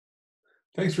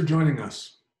Thanks for joining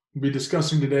us. We'll be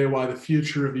discussing today why the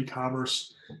future of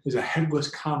e-commerce is a headless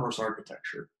commerce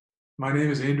architecture. My name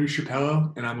is Andrew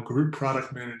Chappello, and I'm a group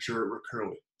product manager at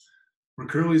Recurly.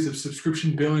 Recurly is a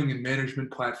subscription billing and management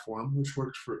platform which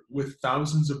works with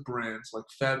thousands of brands like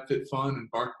FabFitFun and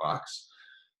BarkBox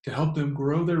to help them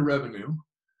grow their revenue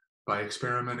by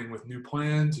experimenting with new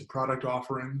plans and product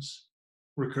offerings.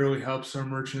 Recurly helps our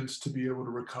merchants to be able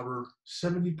to recover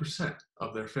 70%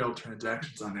 of their failed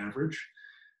transactions on average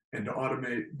and to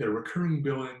automate their recurring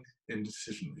billing and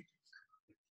decision making.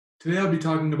 Today, I'll be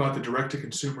talking about the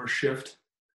direct-to-consumer shift,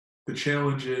 the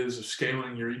challenges of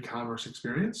scaling your e-commerce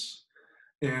experience,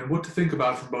 and what to think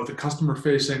about from both a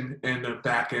customer-facing and a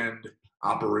back-end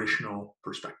operational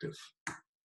perspective.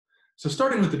 So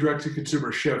starting with the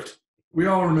direct-to-consumer shift, we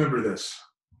all remember this,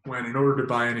 when in order to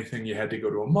buy anything, you had to go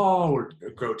to a mall or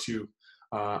go to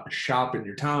a shop in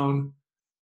your town,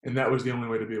 and that was the only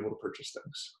way to be able to purchase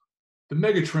things. The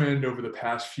mega trend over the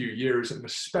past few years, and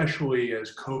especially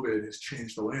as COVID has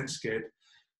changed the landscape,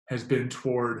 has been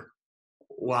toward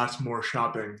lots more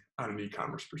shopping on an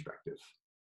e-commerce perspective.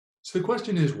 So the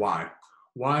question is why?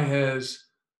 Why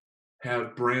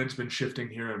have brands been shifting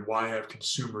here, and why have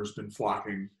consumers been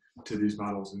flocking to these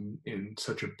models in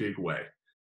such a big way?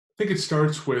 I think it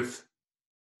starts with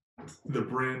the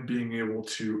brand being able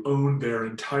to own their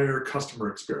entire customer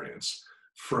experience,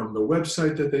 from the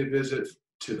website that they visit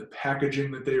to the packaging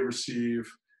that they receive,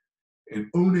 and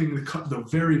owning the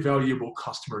very valuable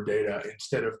customer data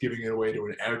instead of giving it away to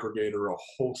an aggregator or a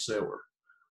wholesaler.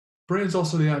 Brands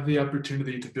also have the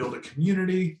opportunity to build a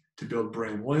community, to build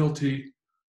brand loyalty,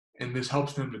 and this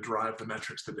helps them to drive the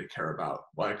metrics that they care about,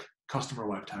 like customer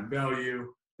lifetime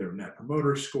value, their net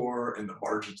promoter score, and the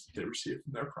margins that they receive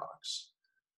from their products.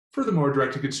 Furthermore,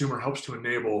 direct-to-consumer helps to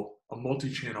enable a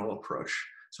multi-channel approach.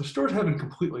 So stores haven't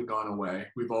completely gone away.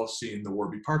 We've all seen the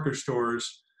Warby Parker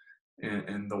stores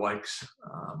and the likes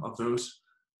of those.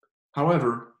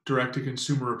 However,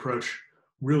 direct-to-consumer approach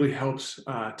really helps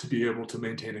to be able to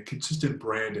maintain a consistent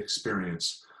brand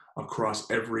experience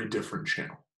across every different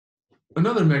channel.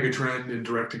 Another megatrend in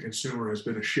direct-to-consumer has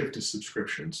been a shift to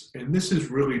subscriptions, and this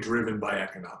is really driven by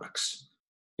economics.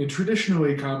 In traditional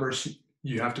e-commerce,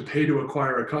 you have to pay to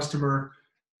acquire a customer,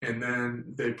 and then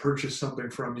they purchase something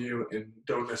from you and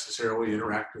don't necessarily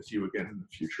interact with you again in the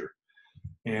future.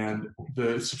 And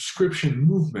the subscription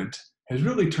movement has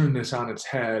really turned this on its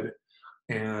head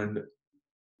and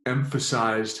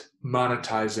emphasized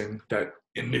monetizing that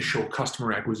initial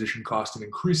customer acquisition cost and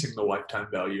increasing the lifetime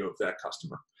value of that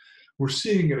customer. We're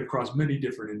seeing it across many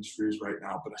different industries right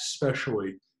now, but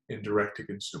especially in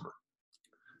direct-to-consumer.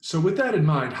 So with that in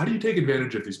mind, how do you take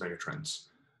advantage of these megatrends?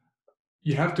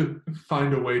 You have to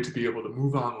find a way to be able to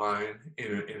move online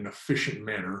in an efficient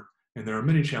manner, and there are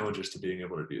many challenges to being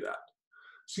able to do that.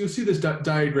 So you'll see this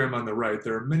diagram on the right.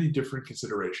 There are many different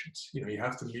considerations. You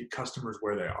have to meet customers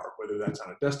where they are, whether that's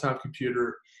on a desktop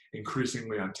computer,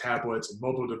 increasingly on tablets and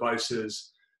mobile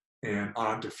devices, and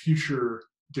onto future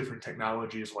different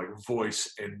technologies like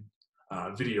voice and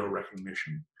video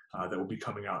recognition that will be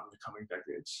coming out in the coming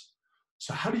decades.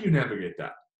 So how do you navigate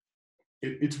that?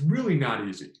 It's really not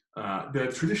easy.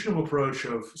 The traditional approach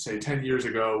of, say, 10 years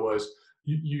ago was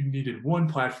you needed one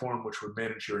platform which would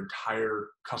manage your entire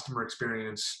customer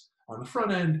experience on the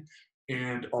front end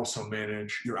and also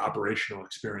manage your operational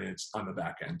experience on the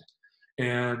back end.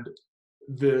 And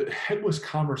the headless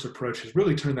commerce approach has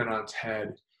really turned that on its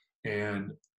head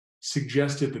and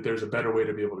suggested that there's a better way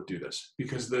to be able to do this,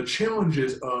 because the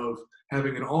challenges of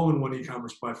having an all-in-one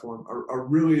e-commerce platform are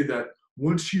really that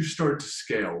once you start to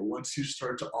scale, once you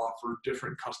start to offer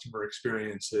different customer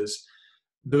experiences,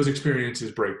 those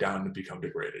experiences break down and become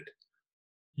degraded.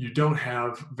 You don't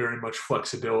have very much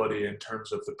flexibility in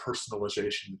terms of the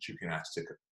personalization that you can ask to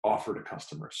offer to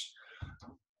customers.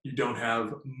 You don't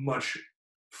have much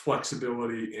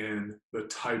flexibility in the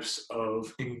types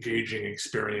of engaging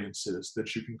experiences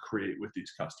that you can create with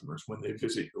these customers when they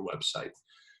visit your website.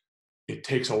 It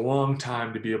takes a long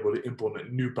time to be able to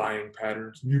implement new buying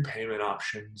patterns, new payment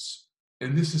options.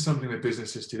 And this is something that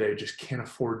businesses today just can't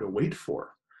afford to wait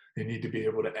for. They need to be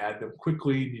able to add them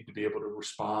quickly, need to be able to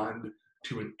respond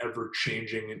to an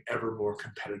ever-changing and ever more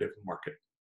competitive market.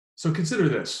 So consider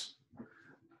this.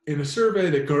 In a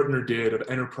survey that Gartner did of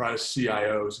enterprise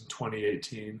CIOs in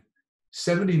 2018,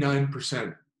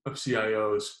 79% of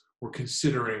CIOs were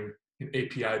considering an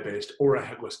API-based or a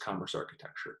headless commerce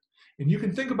architecture. And you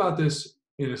can think about this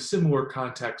in a similar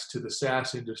context to the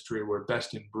SaaS industry, where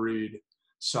best-in-breed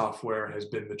software has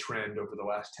been the trend over the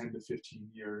last 10 to 15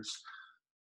 years,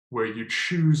 where you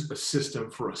choose a system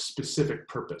for a specific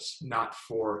purpose, not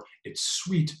for its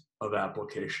suite of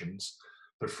applications,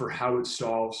 but for how it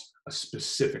solves a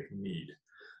specific need.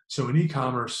 So in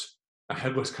e-commerce, a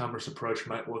headless commerce approach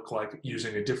might look like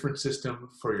using a different system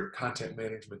for your content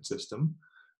management system,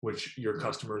 which your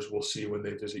customers will see when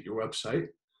they visit your website,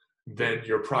 than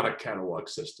your product catalog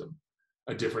system,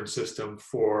 a different system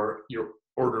for your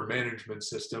order management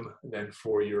system than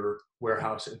for your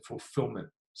warehouse and fulfillment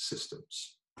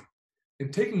systems.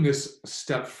 In taking this a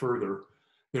step further,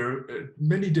 there are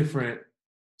many different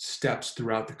steps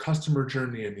throughout the customer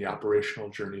journey and the operational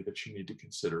journey that you need to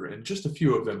consider. And just a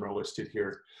few of them are listed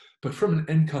here. But from an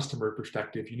end customer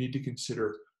perspective, you need to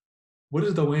consider, what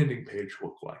does the landing page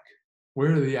look like?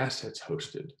 Where are the assets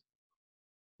hosted?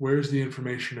 Where's the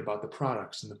information about the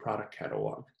products in the product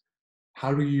catalog?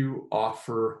 How do you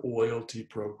offer loyalty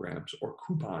programs or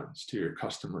coupons to your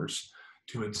customers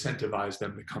to incentivize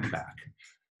them to come back?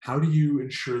 How do you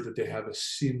ensure that they have a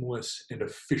seamless and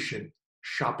efficient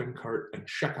shopping cart and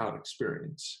checkout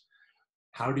experience?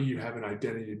 How do you have an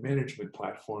identity management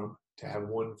platform to have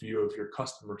one view of your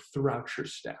customer throughout your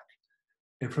stack?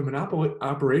 And from an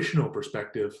operational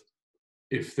perspective,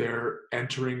 if they're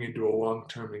entering into a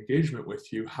long-term engagement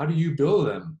with you, how do you bill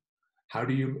them? How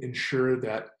do you ensure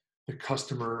that the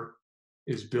customer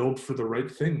is billed for the right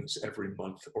things every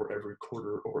month or every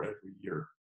quarter or every year?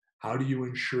 How do you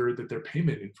ensure that their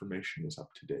payment information is up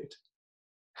to date?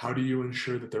 How do you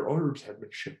ensure that their orders have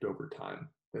been shipped over time,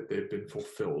 that they've been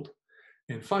fulfilled?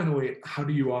 And finally, how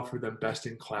do you offer them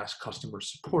best-in-class customer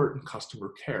support and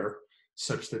customer care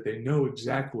such that they know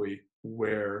exactly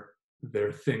where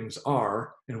their things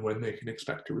are and when they can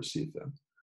expect to receive them?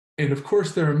 And of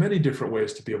course, there are many different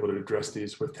ways to be able to address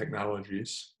these with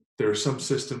technologies. There are some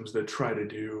systems that try to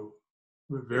do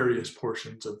various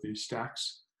portions of these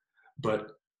stacks,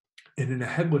 but in a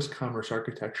headless commerce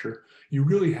architecture, you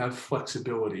really have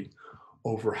flexibility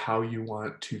over how you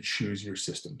want to choose your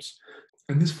systems.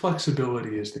 And this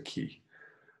flexibility is the key,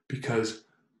 because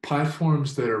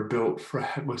platforms that are built for a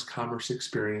headless commerce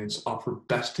experience offer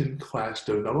best-in-class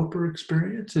developer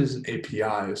experiences and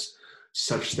APIs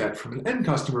such that from an end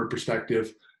customer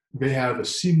perspective, they have a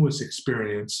seamless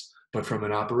experience, but from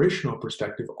an operational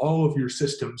perspective, all of your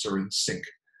systems are in sync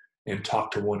and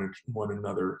talk to one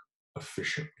another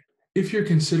efficiently. If you're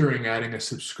considering adding a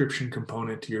subscription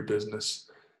component to your business,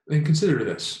 then consider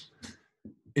this.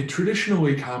 In traditional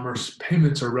e-commerce,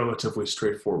 payments are relatively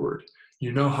straightforward.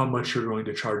 You know how much you're going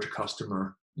to charge a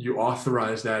customer, you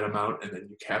authorize that amount, and then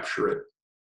you capture it.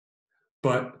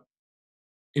 But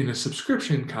in a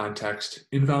subscription context,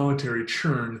 involuntary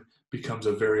churn becomes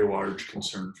a very large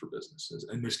concern for businesses,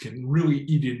 and this can really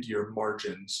eat into your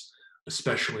margins,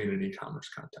 especially in an e-commerce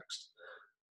context.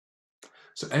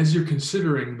 So as you're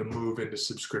considering the move into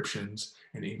subscriptions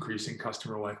and increasing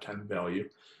customer lifetime value,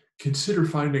 consider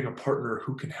finding a partner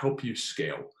who can help you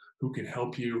scale, who can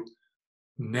help you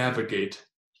navigate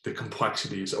the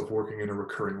complexities of working in a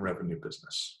recurring revenue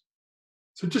business.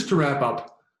 So just to wrap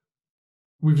up,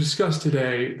 we've discussed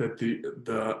today that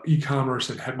the e-commerce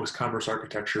and headless commerce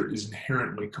architecture is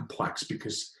inherently complex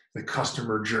because the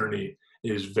customer journey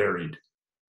is varied.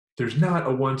 There's not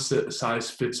a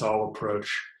one-size-fits-all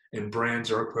approach, and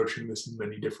brands are approaching this in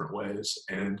many different ways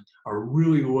and are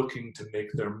really looking to make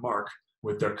their mark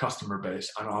with their customer base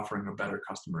on offering a better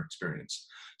customer experience.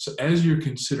 So as you're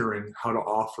considering how to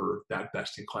offer that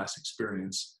best-in-class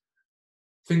experience,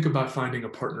 think about finding a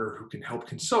partner who can help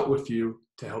consult with you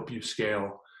to help you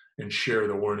scale and share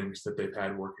the learnings that they've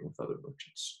had working with other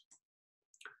merchants.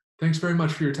 Thanks very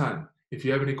much for your time. If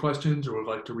you have any questions or would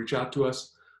like to reach out to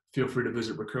us, feel free to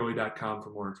visit recurly.com for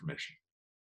more information.